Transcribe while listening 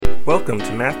Welcome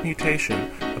to Math Mutation,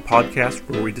 a podcast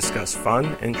where we discuss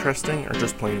fun, interesting, or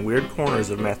just plain weird corners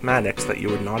of mathematics that you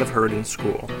would not have heard in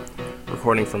school.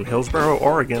 Recording from Hillsboro,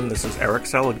 Oregon, this is Eric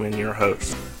Seligman, your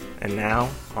host. And now,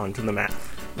 on to the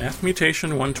math. Math Mutation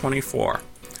 124.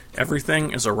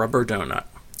 Everything is a rubber donut.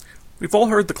 We've all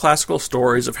heard the classical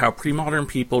stories of how pre-modern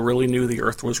people really knew the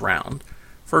Earth was round.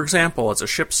 For example, as a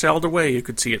ship sailed away, you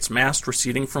could see its mast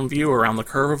receding from view around the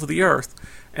curve of the Earth,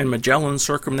 and Magellan's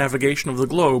circumnavigation of the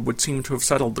globe would seem to have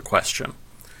settled the question.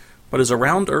 But is a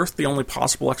round Earth the only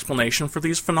possible explanation for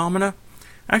these phenomena?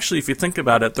 Actually, if you think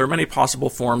about it, there are many possible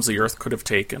forms the Earth could have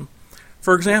taken.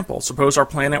 For example, suppose our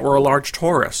planet were a large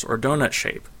torus, or donut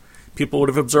shape. People would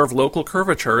have observed local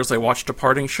curvature as they watched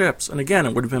departing ships, and again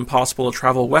it would have been possible to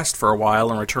travel west for a while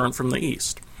and return from the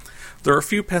east. There are a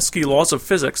few pesky laws of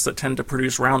physics that tend to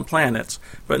produce round planets,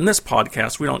 but in this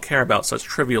podcast we don't care about such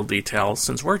trivial details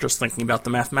since we're just thinking about the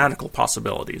mathematical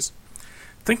possibilities.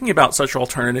 Thinking about such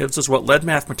alternatives is what led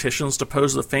mathematicians to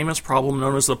pose the famous problem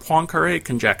known as the Poincaré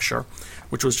conjecture,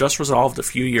 which was just resolved a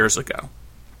few years ago.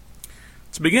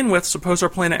 To begin with, suppose our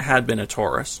planet had been a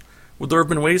torus. Would there have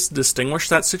been ways to distinguish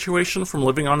that situation from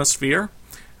living on a sphere?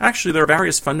 Actually, there are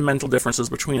various fundamental differences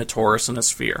between a torus and a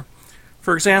sphere.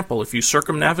 For example, if you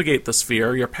circumnavigate the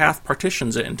sphere, your path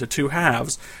partitions it into two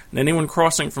halves, and anyone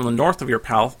crossing from the north of your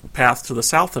path to the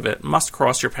south of it must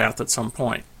cross your path at some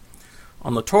point.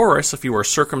 On the torus, if you were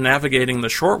circumnavigating the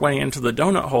short way into the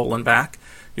donut hole and back,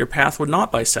 your path would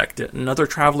not bisect it, and another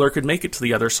traveler could make it to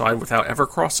the other side without ever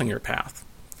crossing your path.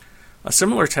 A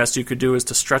similar test you could do is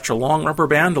to stretch a long rubber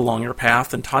band along your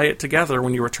path and tie it together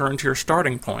when you return to your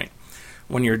starting point.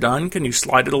 When you're done, can you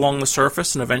slide it along the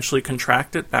surface and eventually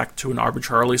contract it back to an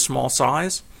arbitrarily small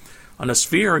size? On a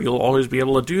sphere, you'll always be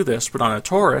able to do this, but on a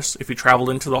torus, if you traveled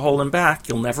into the hole and back,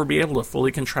 you'll never be able to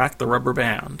fully contract the rubber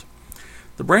band.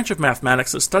 The branch of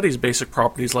mathematics that studies basic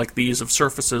properties like these of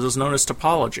surfaces is known as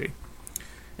topology.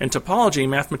 In topology,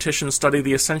 mathematicians study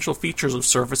the essential features of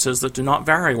surfaces that do not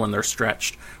vary when they're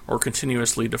stretched or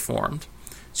continuously deformed.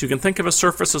 So you can think of a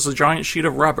surface as a giant sheet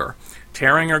of rubber.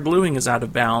 Tearing or gluing is out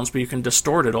of bounds, but you can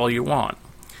distort it all you want.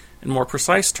 In more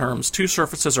precise terms, two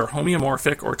surfaces are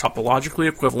homeomorphic or topologically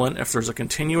equivalent if there's a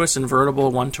continuous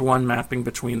invertible one-to-one mapping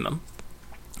between them.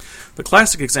 The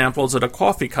classic example is that a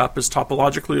coffee cup is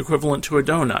topologically equivalent to a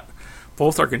donut.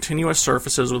 Both are continuous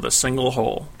surfaces with a single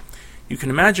hole. You can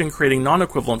imagine creating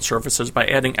non-equivalent surfaces by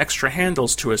adding extra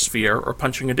handles to a sphere or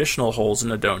punching additional holes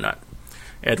in a donut.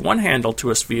 Add one handle to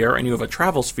a sphere and you have a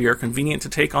travel sphere convenient to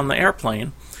take on the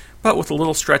airplane, but with a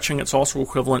little stretching it's also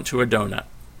equivalent to a donut.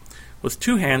 With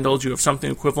two handles you have something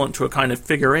equivalent to a kind of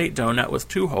figure-8 donut with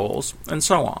two holes, and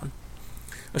so on.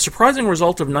 A surprising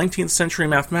result of 19th century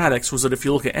mathematics was that if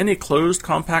you look at any closed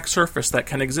compact surface that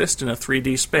can exist in a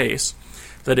 3D space,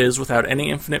 that is, without any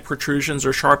infinite protrusions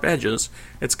or sharp edges,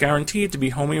 it's guaranteed to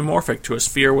be homeomorphic to a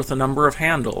sphere with a number of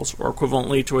handles, or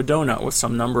equivalently to a donut with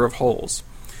some number of holes.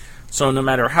 So no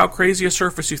matter how crazy a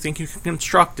surface you think you can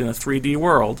construct in a 3D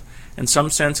world, in some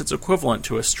sense it's equivalent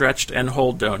to a stretched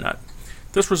end-hole donut.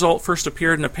 This result first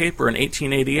appeared in a paper in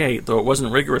 1888, though it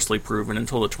wasn't rigorously proven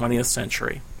until the 20th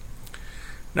century.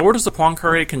 Now where does the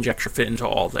Poincaré conjecture fit into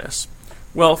all this?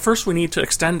 Well, first we need to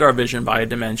extend our vision by a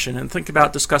dimension and think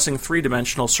about discussing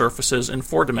three-dimensional surfaces in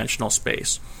four-dimensional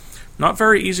space. Not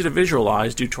very easy to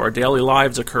visualize due to our daily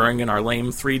lives occurring in our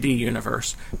lame 3D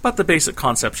universe, but the basic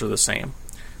concepts are the same.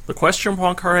 The question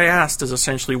Poincaré asked is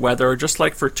essentially whether, just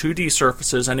like for 2D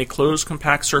surfaces, any closed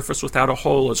compact surface without a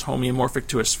hole is homeomorphic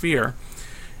to a sphere,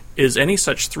 is any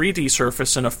such 3D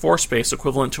surface in a 4 space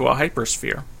equivalent to a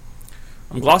hypersphere?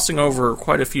 I'm glossing over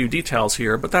quite a few details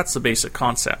here, but that's the basic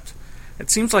concept.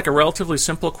 It seems like a relatively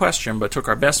simple question, but took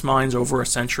our best minds over a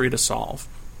century to solve.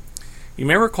 You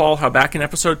may recall how back in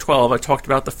episode 12 I talked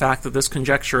about the fact that this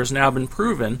conjecture has now been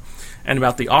proven, and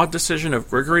about the odd decision of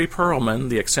Grigory Perelman,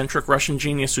 the eccentric Russian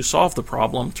genius who solved the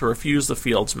problem, to refuse the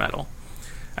Fields Medal.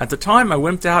 At the time I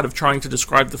wimped out of trying to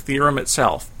describe the theorem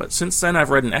itself, but since then I've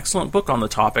read an excellent book on the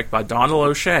topic by Donald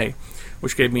O'Shea,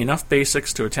 which gave me enough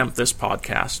basics to attempt this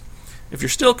podcast. If you're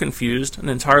still confused, an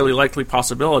entirely likely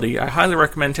possibility, I highly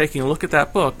recommend taking a look at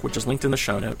that book, which is linked in the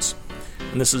show notes.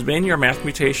 And this has been your Math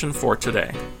Mutation for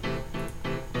today.